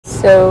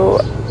So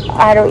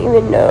I don't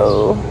even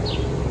know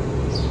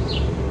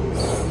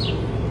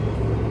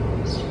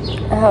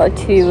how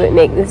to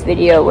make this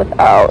video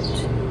without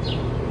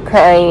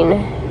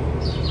crying.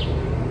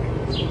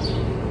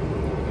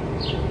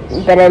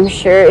 But I'm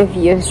sure if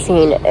you've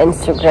seen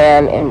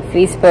Instagram and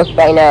Facebook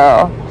by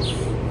now,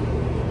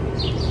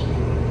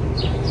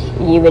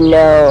 you would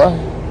know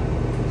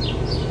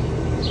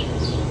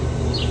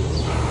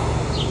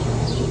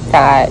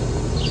that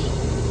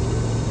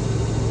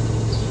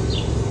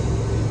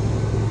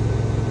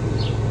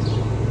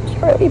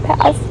Charlie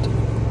passed.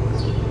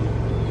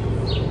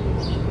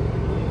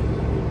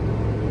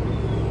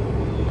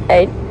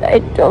 I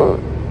don't.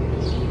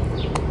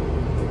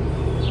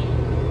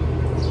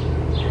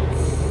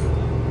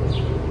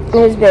 It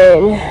has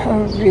been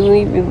a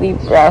really, really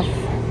rough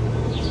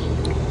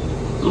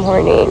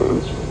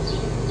morning.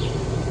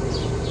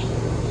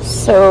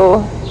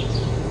 So,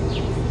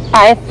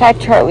 I've had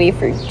Charlie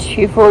for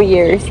 2 full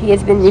years. He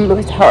has been the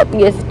most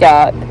healthiest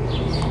dog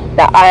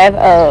that I have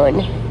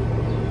owned.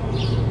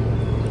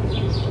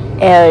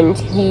 And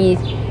he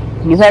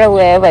knew how to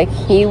live. Like,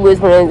 he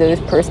was one of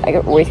those persons I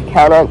could always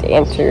count on to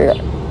answer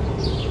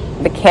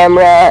the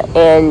camera,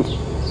 and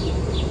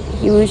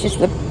he was just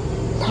the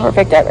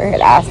perfect dog I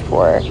could ask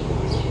for.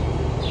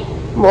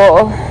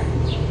 Well,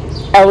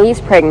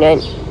 Ellie's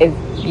pregnant, if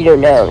you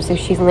don't know, so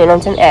she's laying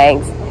on some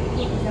eggs.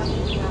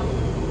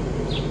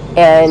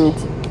 And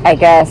I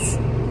guess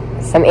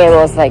some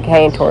animals like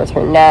heading towards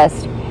her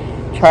nest.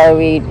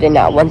 Charlie did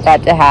not want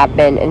that to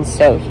happen, and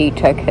so he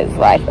took his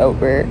life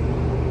over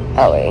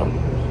Ellie.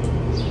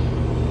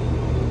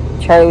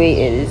 Charlie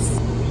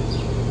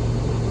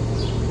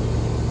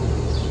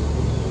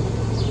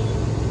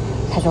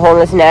has a hole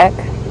in his neck,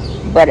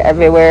 blood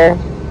everywhere.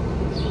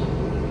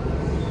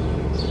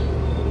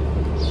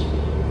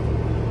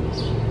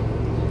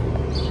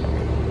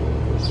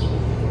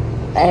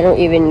 I don't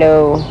even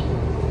know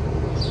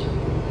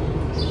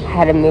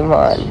how to move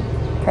on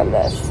from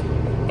this,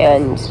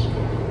 and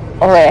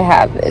all I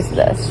have is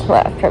this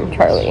left from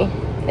Charlie,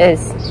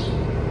 is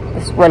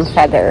this one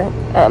feather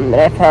that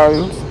I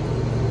found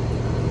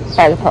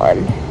by the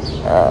pond,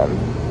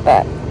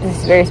 but this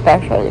is very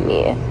special to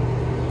me.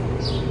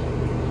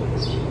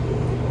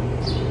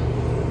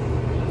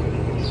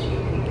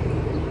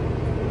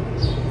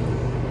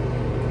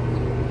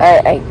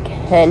 I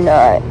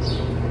cannot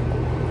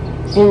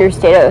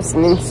understand how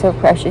something so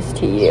precious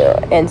to you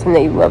and something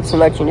that you love so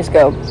much and just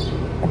go,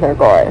 and they're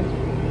gone.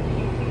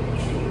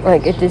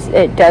 Like,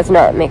 it does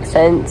not make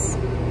sense.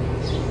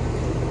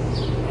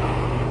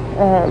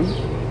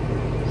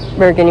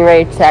 We're getting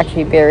ready to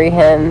actually bury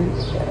him,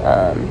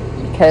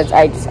 because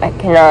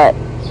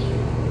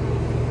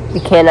we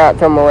cannot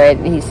throw him away.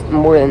 He's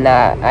more than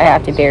that. I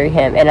have to bury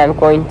him, and I'm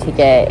going to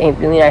get a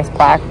really nice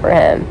plaque for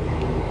him,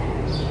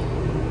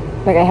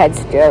 like a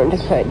headstone to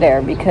put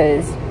there,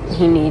 because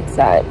he needs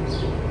that.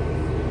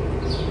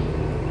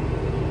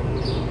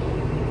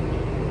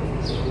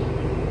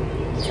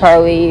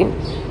 Charlie,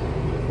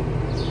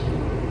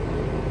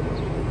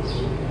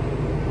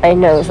 I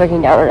know, is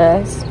looking down on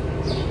us.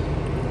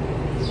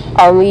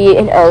 Ali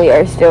and Ellie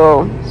are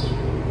still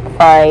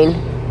fine.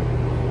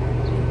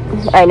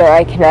 I know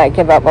I cannot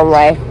give up on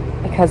life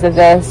because of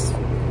this.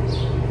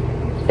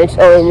 It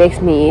only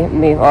makes me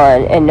move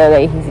on and know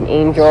that he's an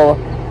angel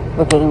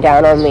looking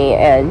down on me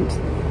and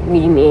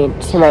leading me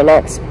to my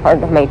next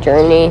part of my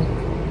journey.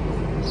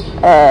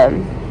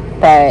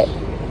 But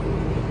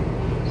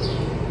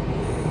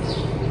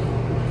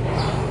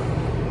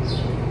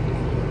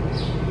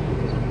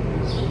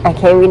I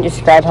can't even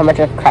describe how much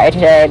I've cried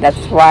today. That's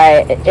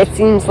why it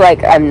seems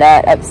like I'm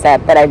not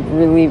upset, but I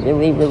really,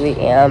 really, really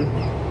am.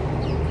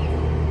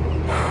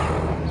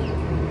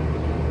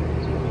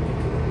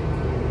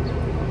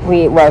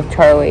 We love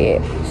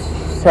Charlie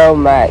so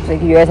much.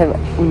 Like, you guys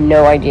have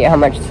no idea how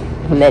much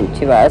he meant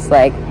to us.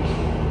 Like,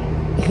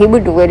 he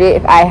would literally,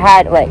 if I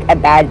had like a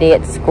bad day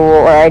at school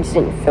or I just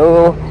didn't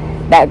feel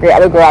that great, I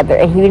would go out there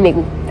and he would make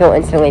me feel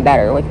instantly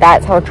better. Like,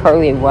 that's how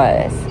Charlie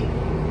was.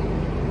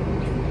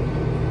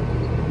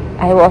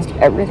 I lost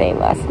everything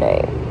last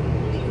night.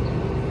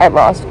 I've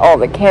lost all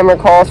the camera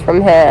calls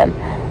from him.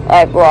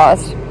 I've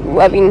lost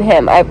loving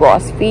him. I've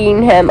lost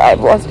feeding him. I've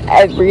lost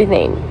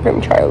everything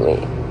from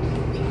Charlie.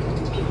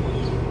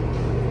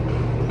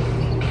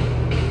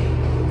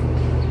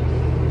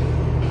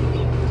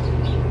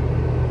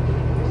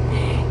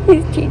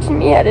 He's teaching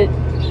me how to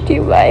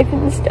do life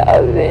and stuff,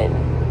 and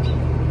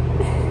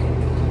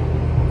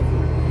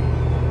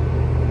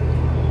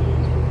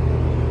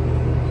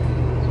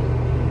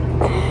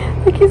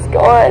like, he's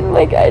gone.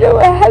 Like, I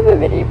don't have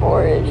him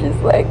anymore. It's just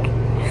like,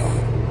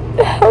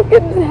 how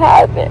could this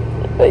happen?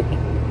 Like,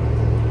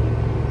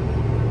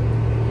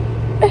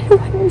 I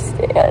don't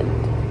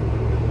understand.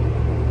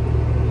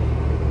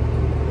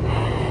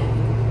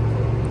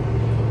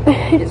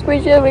 I just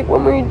wish I had like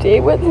one more day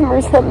with him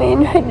or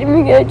something. I didn't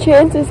even get a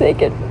chance to say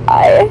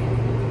goodbye.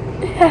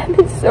 It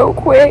happened so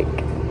quick.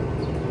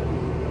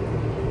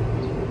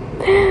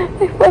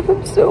 I love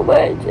him so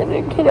much, and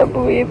I cannot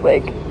believe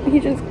like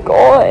he's just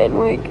gone.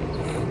 Like,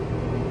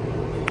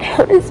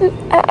 how does this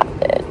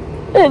happen?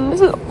 And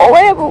this is all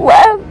I have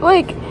left.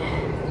 Like,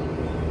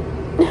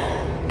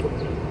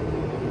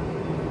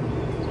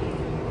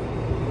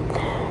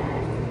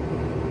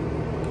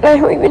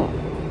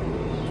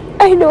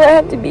 I know I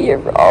have to be here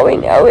for all I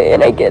know,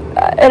 and I get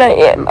that,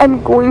 and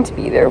I'm going to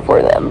be there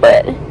for them,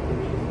 but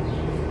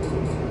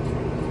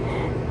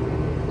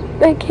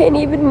I can't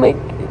even, like,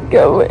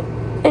 go,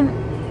 and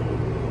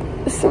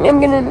something I'm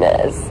gonna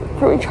miss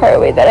from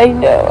Charlie that I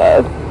know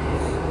of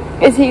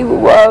is he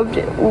loved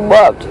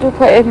to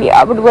play with me.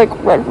 I would, like,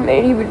 run from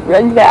it, he would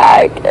run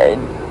back,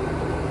 and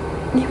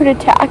he would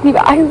attack me,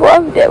 but I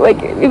loved it.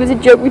 Like, it was a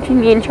joke between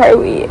me and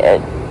Charlie,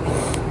 and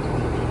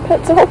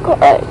that's all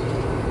gone.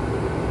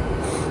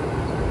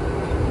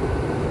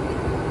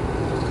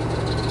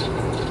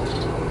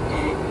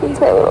 He's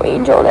my little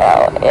angel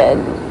now,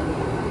 and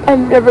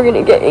I'm never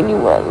gonna get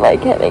anyone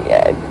like him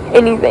again.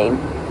 Anything.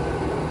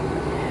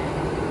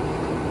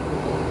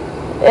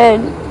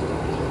 And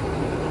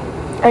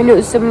I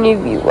know so many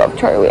of you love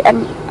Charlie,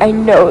 and I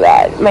know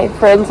that. My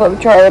friends love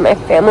Charlie, my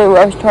family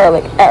loves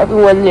Charlie, like,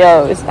 everyone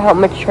knows how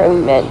much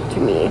Charlie meant to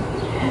me.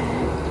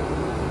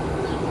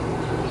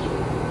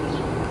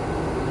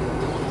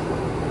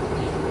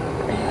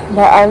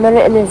 But I'm gonna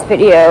end this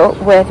video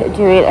with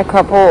doing a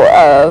couple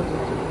of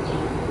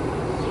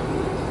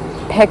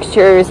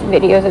pictures,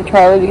 videos of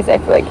Charlie, because I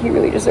feel like he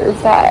really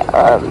deserves that.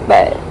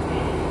 But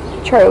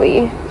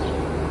Charlie,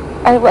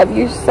 I love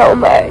you so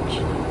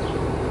much.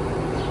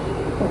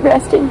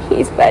 Rest in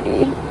peace,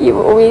 buddy. You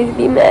will always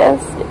be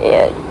missed,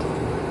 and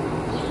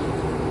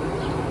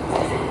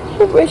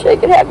I wish I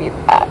could have you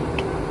back.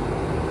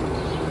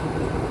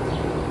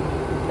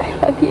 I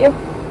love you.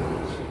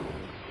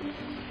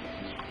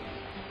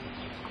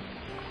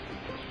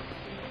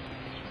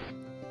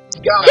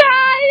 Charlie!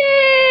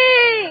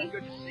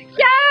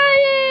 Charlie!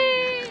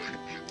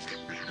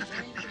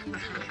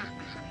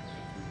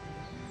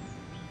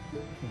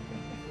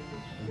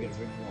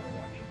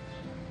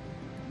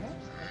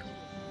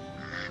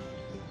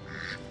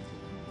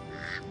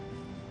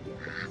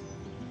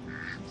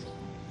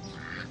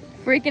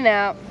 Freaking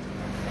out.